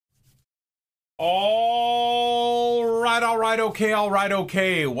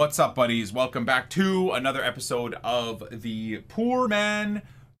Okay. What's up, buddies? Welcome back to another episode of the Poor Man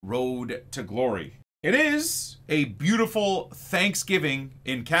Road to Glory. It is a beautiful Thanksgiving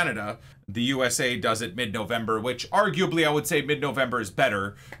in Canada. The USA does it mid-November, which arguably I would say mid-November is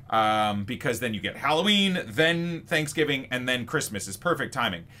better because then you get Halloween, then Thanksgiving, and then Christmas is perfect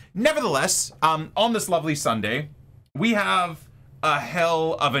timing. Nevertheless, on this lovely Sunday, we have a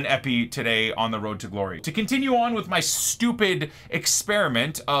hell of an epi today on the road to glory. To continue on with my stupid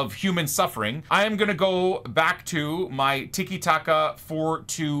experiment of human suffering, I am gonna go back to my tiki-taka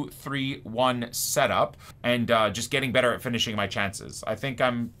 4-2-3-1 setup and just getting better at finishing my chances. I think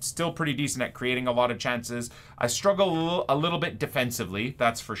I'm still pretty decent at creating a lot of chances. I struggle a little bit defensively,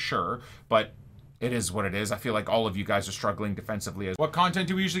 that's for sure, but it is what it is. I feel like all of you guys are struggling defensively. What content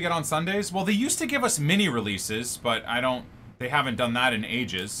do we usually get on Sundays? Well, they used to give us mini releases, but they haven't done that in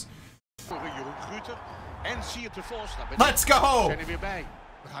ages. Let's go!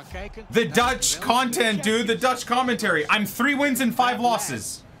 The Dutch content, dude. The Dutch commentary. I'm 3 wins and 5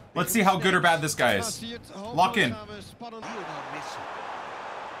 losses. Let's see how good or bad this guy is. Lock in.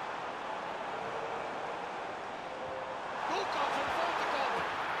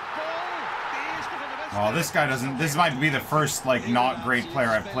 Oh, this guy doesn't... This might be the first, like, not great player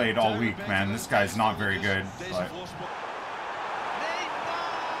I've played all week, man. This guy's not very good, but...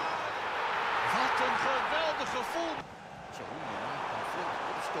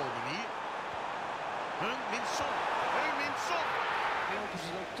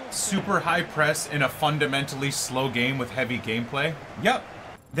 Super high press in a fundamentally slow game with heavy gameplay. Yep.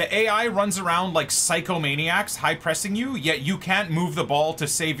 The AI runs around like psychomaniacs, high pressing you, yet you can't move the ball to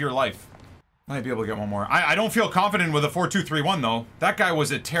save your life. Might be able to get one more. I don't feel confident with a 4-2-3-1 though. That guy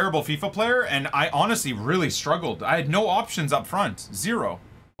was a terrible FIFA player and I honestly really struggled. I had no options up front. Zero.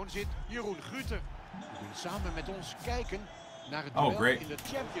 Oh, great.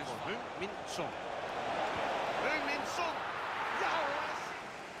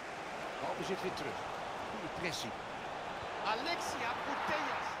 Zit weer terug. Goede pressie. Alexia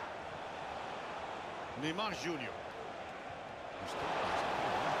Putellas. Neymar Junior.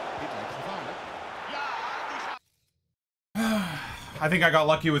 I think I got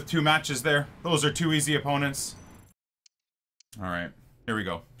lucky with 2 matches there. Those are 2 easy opponents. Alright, here we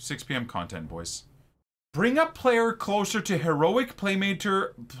go. 6 p.m. content, boys. Bring up player closer to heroic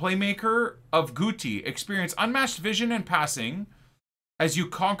playmaker of Guti. Experience unmatched vision and passing as you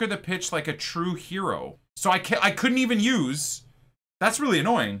conquer the pitch like a true hero. So I couldn't even use... That's really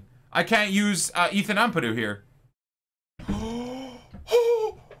annoying. I can't use Ethan Ampadu here. Oh,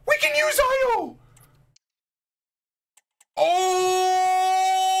 we can use Io!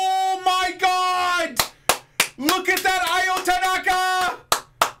 Oh my god! Look at that Io Tanaka!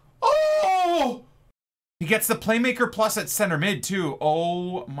 Oh! He gets the Playmaker Plus at center mid too.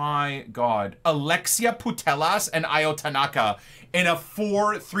 Oh my god. Alexia Putellas and Io Tanaka in a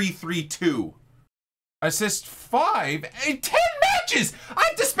 4-3-3-2. Assist 5. 10 matches! I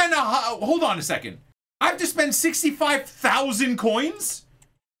have to spend hold on a second. I have to spend 65,000 coins?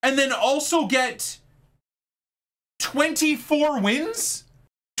 And then also get 24 wins?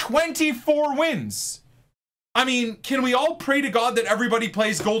 24 wins. I mean, can we all pray to God that everybody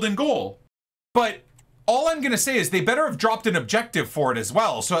plays golden goal? But all I'm gonna say is they better have dropped an objective for it as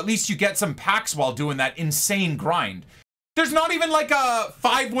well, so at least you get some packs while doing that insane grind. There's not even like a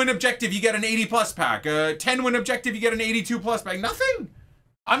 5-win objective, you get an 80+ pack. A 10-win objective, you get an 82+ pack. Nothing.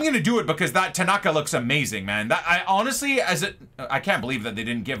 I'm gonna do it because that Tanaka looks amazing, man. That I honestly, I can't believe that they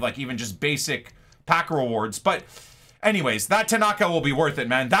didn't give like even just basic pack rewards. But anyways, that Tanaka will be worth it,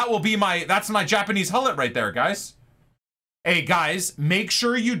 man. That will be that's my Japanese hullet right there, guys. Hey guys, make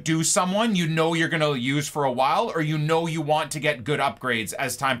sure you do someone you know you're gonna use for a while, or you know you want to get good upgrades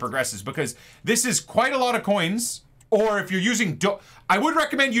as time progresses, because this is quite a lot of coins. Or if you're using, I would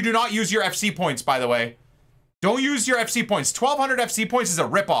recommend you do not use your FC points, by the way. Don't use your FC points. 1,200 FC points is a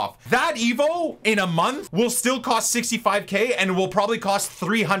ripoff. That Evo in a month will still cost 65K and will probably cost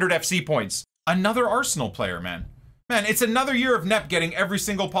 300 FC points. Another Arsenal player, man. Man, it's another year of Nep getting every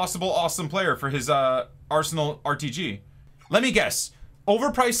single possible awesome player for his Arsenal RTG. Let me guess.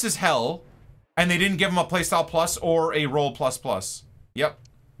 Overpriced as hell, and they didn't give him a playstyle plus or a roll plus. Yep.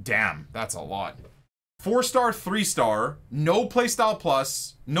 Damn, that's a lot. 4-star, 3-star, no playstyle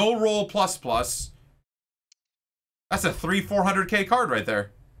plus, no roll plus. That's a 300-400K card right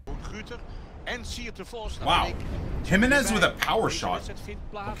there. Wow. Jimenez with a power shot.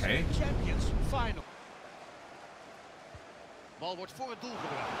 Okay. Bal wordt voor het doel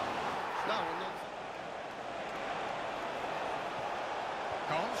gebracht.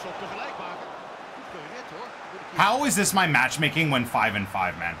 Kans op de gelijkmaker. How is this my matchmaking when 5 and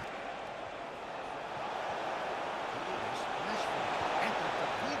 5, man?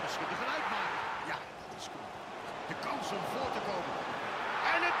 De kans om voor te komen.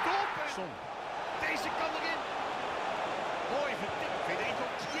 En het doelpunt. Deze kan erin. Mooi getikt. Federico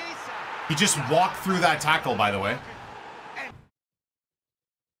Chiesa. He just walked through that tackle, by the way.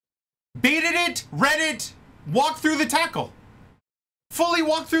 Baited it, read it, walked through the tackle. Fully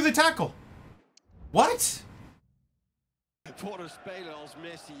walked through the tackle. What? Voor een speler als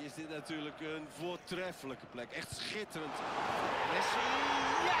Messi is dit natuurlijk een voortreffelijke plek. Echt schitterend. Messi.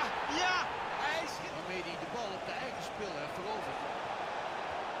 Ja, ja. Hij schiet. Waarmee hij de bal op de eigen speelhelft verovert.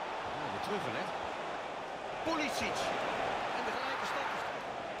 Weer teruggelegd. Pulisic. En de gelijke stand.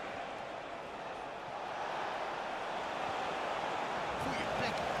 Goeie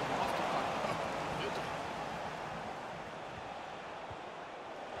plek om hem af te pakken. Nuttig.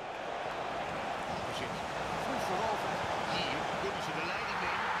 Goed voorover. Hier kunnen ze de leiding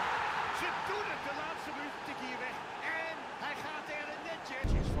nemen. Ze doen het de laatste minuut. Tik hier weg. En hij gaat er een netje.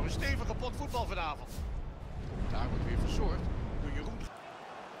 Het is voor een stevige pot voetbal vanavond. Daar wordt weer verzorgd door Jeroen.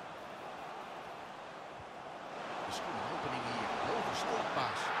 Misschien een opening hier. Hoge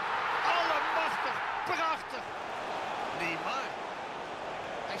stoppaas. Allemachtig. Prachtig. Neymar.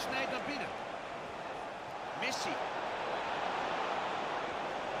 Hij snijdt naar binnen. Messi.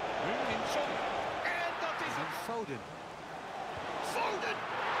 Hung-min-Son. En dat is een Foden. Foden.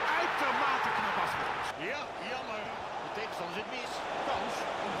 Uitermate knap afgerond. Ja, jammer. De tegenstander zit mis. Kans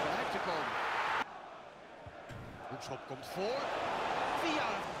om gelijk te komen. Hoekschop komt voor. Via.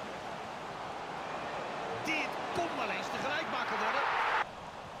 Dit kon wel eens de gelijkmaker worden.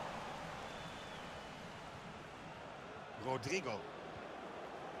 Rodrigo.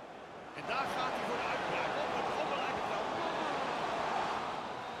 En daar gaat hij voor de uitbraak. Op de begonnen lijkt het wel.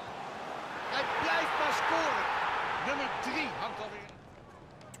 Hij blijft maar scoren. Nummer 3 hangt alweer.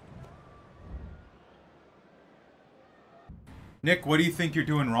 Nick, what do you think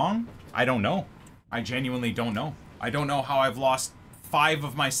you're doing wrong? I don't know. I genuinely don't know. I don't know how I've lost 5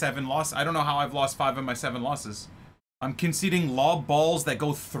 of my 7 losses. I don't know how I've lost 5 of my 7 losses. I'm conceding lob balls that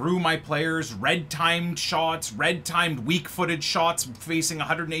go through my players, red-timed shots, red-timed weak-footed shots facing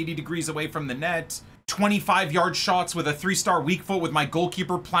 180 degrees away from the net, 25-yard shots with a 3-star weak foot with my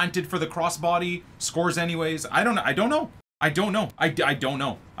goalkeeper planted for the crossbody, scores anyways. I don't know. I don't know. I don't know. I don't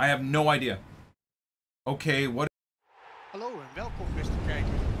know. I have no idea. Okay, what? Hallo en welkom beste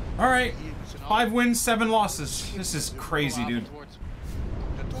kijker. All right, 5 wins, 7 losses. This is crazy, dude.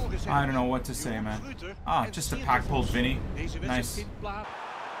 I don't know what to say, man. Ah, just a pack-pulled Vinny. Nice.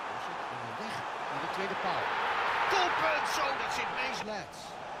 Doelpunt, zo, dat zit meest laat.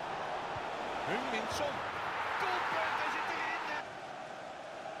 Hung-min-Son. Doelpunt, hij zit erin.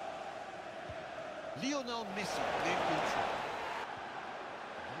 Lionel Messi neemt control.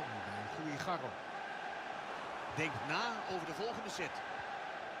 Een goede garro. Denkt na over de volgende set.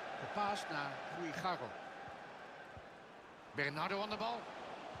 Gepaast naar goede garro. Bernardo aan de bal.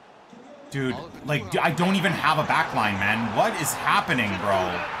 Dude, like, I don't even have a backline, man. What is happening,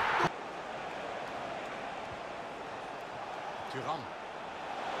 bro? Thuram.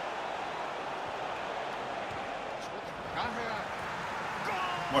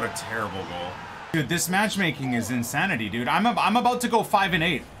 What a terrible goal. Dude, this matchmaking is insanity, dude. I'm about to go 5 and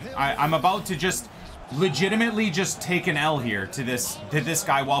 8. I'm about to just legitimately just take an L here to this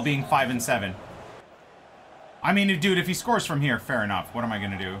guy while being 5 and 7. I mean, dude, if he scores from here, fair enough. What am I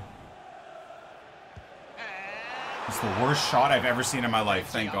gonna do? It's the worst shot I've ever seen in my life,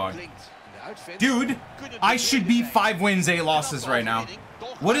 thank God. Dude, I should be 5 wins, 8 losses right now.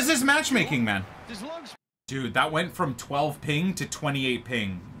 What is this matchmaking, man? Dude, that went from 12 ping to 28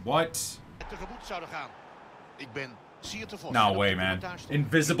 ping. What? No way, man.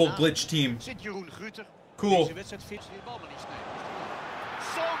 Invisible glitch team. Cool.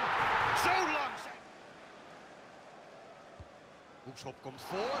 Hoekschop komt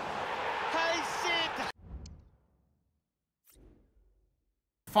voor. Hij zit.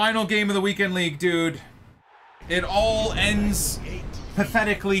 Final game of the weekend league, dude. It all ends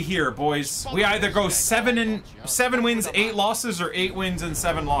pathetically here, boys. We either go 7 wins, 8 losses, or 8 wins and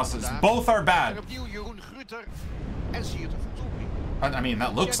 7 losses. Both are bad. I mean,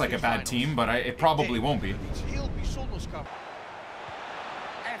 that looks like a bad team, but it probably won't be.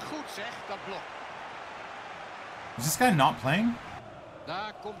 Is this guy not playing?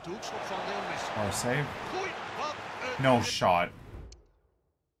 Or a save? No shot.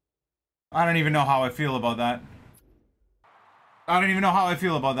 I don't even know how I feel about that. I don't even know how I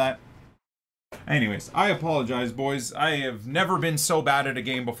feel about that. Anyways, I apologize, boys. I have never been so bad at a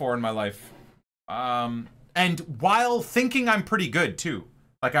game before in my life. And while thinking I'm pretty good too.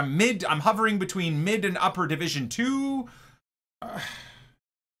 Like I'm hovering between mid and upper division 2.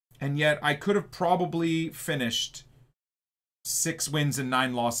 And yet I could have probably finished 6 wins and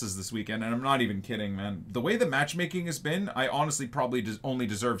 9 losses this weekend. And I'm not even kidding, man. The way the matchmaking has been, I honestly probably only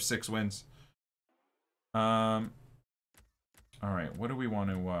deserve 6 wins. All right, what do we want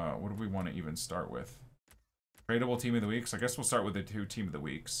to even start with? Tradable team of the weeks. I guess we'll start with the 2 team of the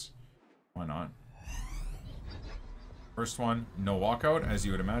weeks. Why not? First one, no walkout, as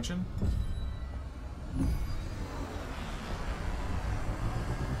you would imagine.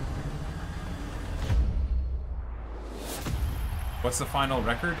 What's the final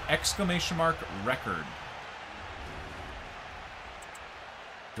record? Exclamation mark record.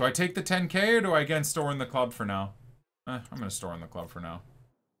 Do I take the 10K or do I again store in the club for now? I'm going to store in the club for now.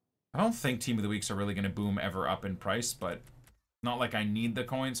 I don't think Team of the Weeks are really going to boom ever up in price, but not like I need the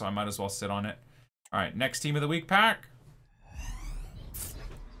coin, so I might as well sit on it. Alright, next Team of the Week pack.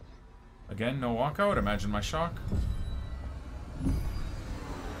 Again, no walkout. Imagine my shock.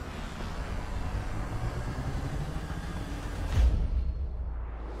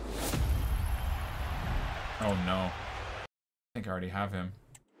 Oh no. I think I already have him.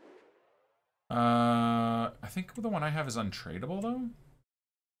 I think the one I have is untradeable though.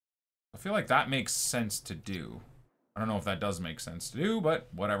 I feel like that makes sense to do. I don't know if that does make sense to do, but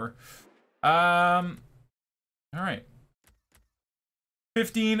whatever. Alright.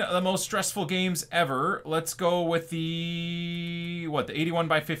 15 of the most stressful games ever. Let's go with the... what, the 81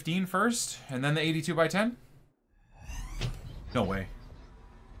 by 15 first? And then the 82 by 10? No way.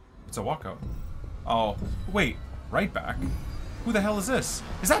 It's a walkout. Oh, wait. Right back? Who the hell is this?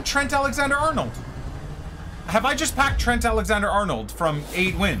 Is that Trent Alexander-Arnold? Have I just packed Trent Alexander-Arnold from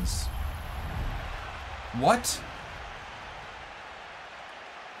 8 wins? What?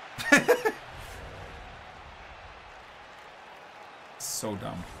 So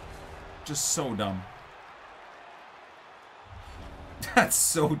dumb. Just so dumb. That's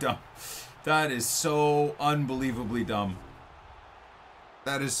so dumb. That is so unbelievably dumb.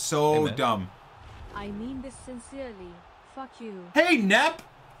 That is so dumb. I mean this sincerely. Fuck you. Hey, Nep!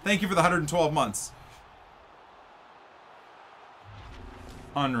 Thank you for the 112 months.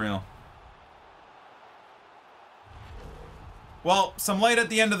 Unreal. Well, some light at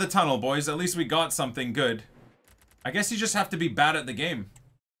the end of the tunnel, boys. At least we got something good. I guess you just have to be bad at the game.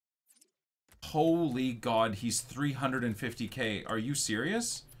 Holy God, he's 350k. Are you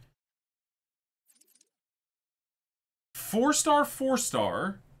serious? 4-star,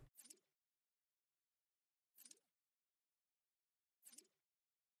 4-star.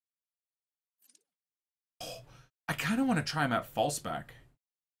 I kind of want to try him at falseback.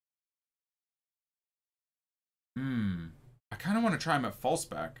 I kind of want to try him at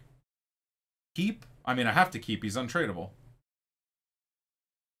falseback. Keep? I mean, I have to keep. He's untradeable.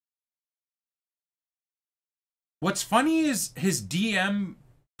 What's funny is his DM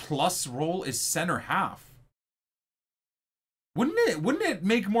plus role is center half. Wouldn't it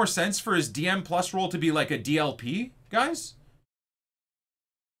make more sense for his DM plus role to be like a DLP, guys?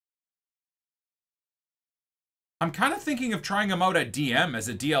 I'm kind of thinking of trying him out at DM as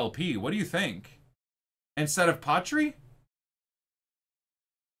a DLP. What do you think? Instead of Patry?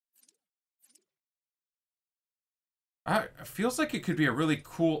 It feels like it could be a really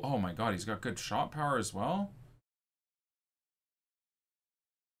cool... Oh my God, he's got good shot power as well.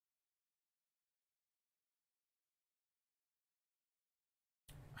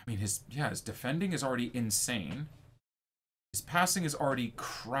 I mean, his defending is already insane. His passing is already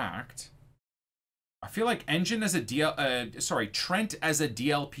cracked. I feel like Engine as a Trent as a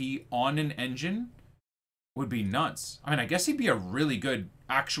DLP on an Engine would be nuts. I mean, I guess he'd be a really good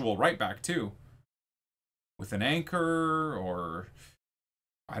actual right back too. With an anchor or,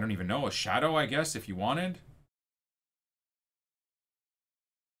 I don't even know, a shadow, I guess, if you wanted.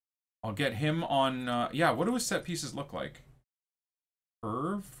 I'll get him on, yeah, what do his set pieces look like?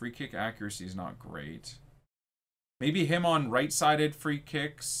 Curve, free kick accuracy is not great. Maybe him on right-sided free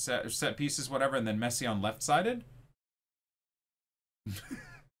kicks, set pieces, whatever, and then Messi on left-sided?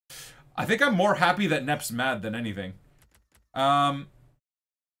 I think I'm more happy that Nep's mad than anything. Alright,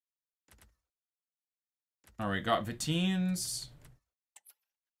 got Vitines.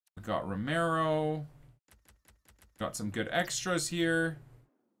 We got Romero. Got some good extras here.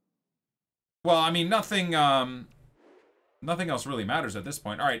 Well, I mean, nothing else really matters at this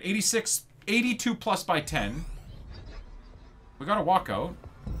point. Alright, 82 plus by 10. We got a walkout.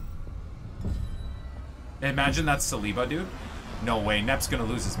 Imagine that's Saliba, dude. No way, Nep's gonna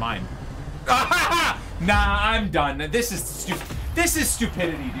lose his mind. Nah, I'm done. This is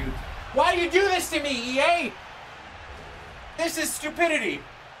stupidity, dude. Why you do this to me, EA? This is stupidity.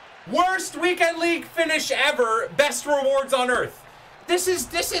 Worst weekend league finish ever. Best rewards on earth. This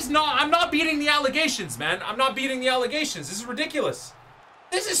is not, I'm not beating the allegations, man. I'm not beating the allegations. This is ridiculous.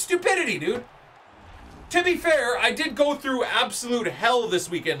 This is stupidity, dude. To be fair, I did go through absolute hell this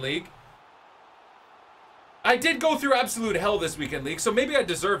weekend league. So maybe I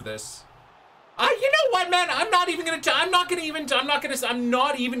deserve this. You know what, man? I'm not even gonna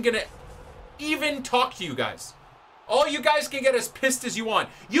talk to you guys. All you guys can get as pissed as you want.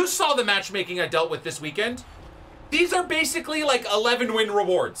 You saw the matchmaking I dealt with this weekend. These are basically like 11 win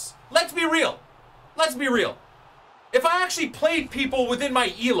rewards. Let's be real. Let's be real. If I actually played people within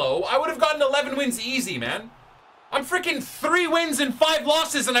my ELO, I would have gotten 11 wins easy, man. I'm freaking 3 wins and 5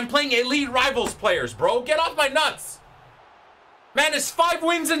 losses and I'm playing elite rivals players, bro. Get off my nuts. Man, it's 5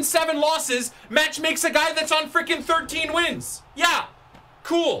 wins and 7 losses. Match makes a guy that's on freaking 13 wins. Yeah,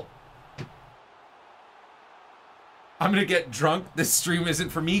 cool. I'm gonna get drunk. This stream isn't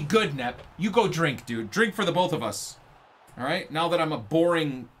for me. Good, Nep. You go drink, dude. Drink for the both of us. All right? Now that I'm a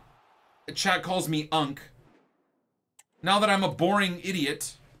boring... Chat calls me Unk. Now that I'm a boring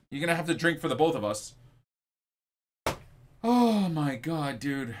idiot, you're gonna have to drink for the both of us. Oh my god,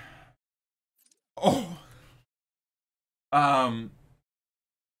 dude. Oh.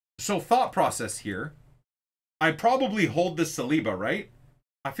 So thought process here. I probably hold this Saliba, right?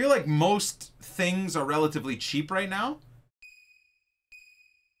 I feel like most things are relatively cheap right now.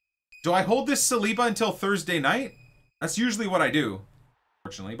 Do I hold this Saliba until Thursday night? That's usually what I do,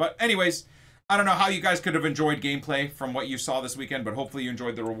 unfortunately. But anyways, I don't know how you guys could have enjoyed gameplay from what you saw this weekend, but hopefully you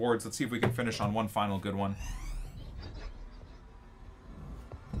enjoyed the rewards. Let's see if we can finish on one final good one.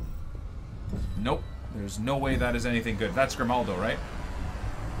 Nope. There's no way that is anything good. That's Grimaldo, right?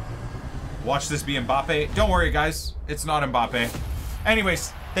 Watch this be Mbappe. Don't worry, guys. It's not Mbappe.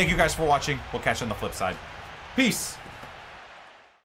 Anyways, thank you guys for watching. We'll catch you on the flip side. Peace.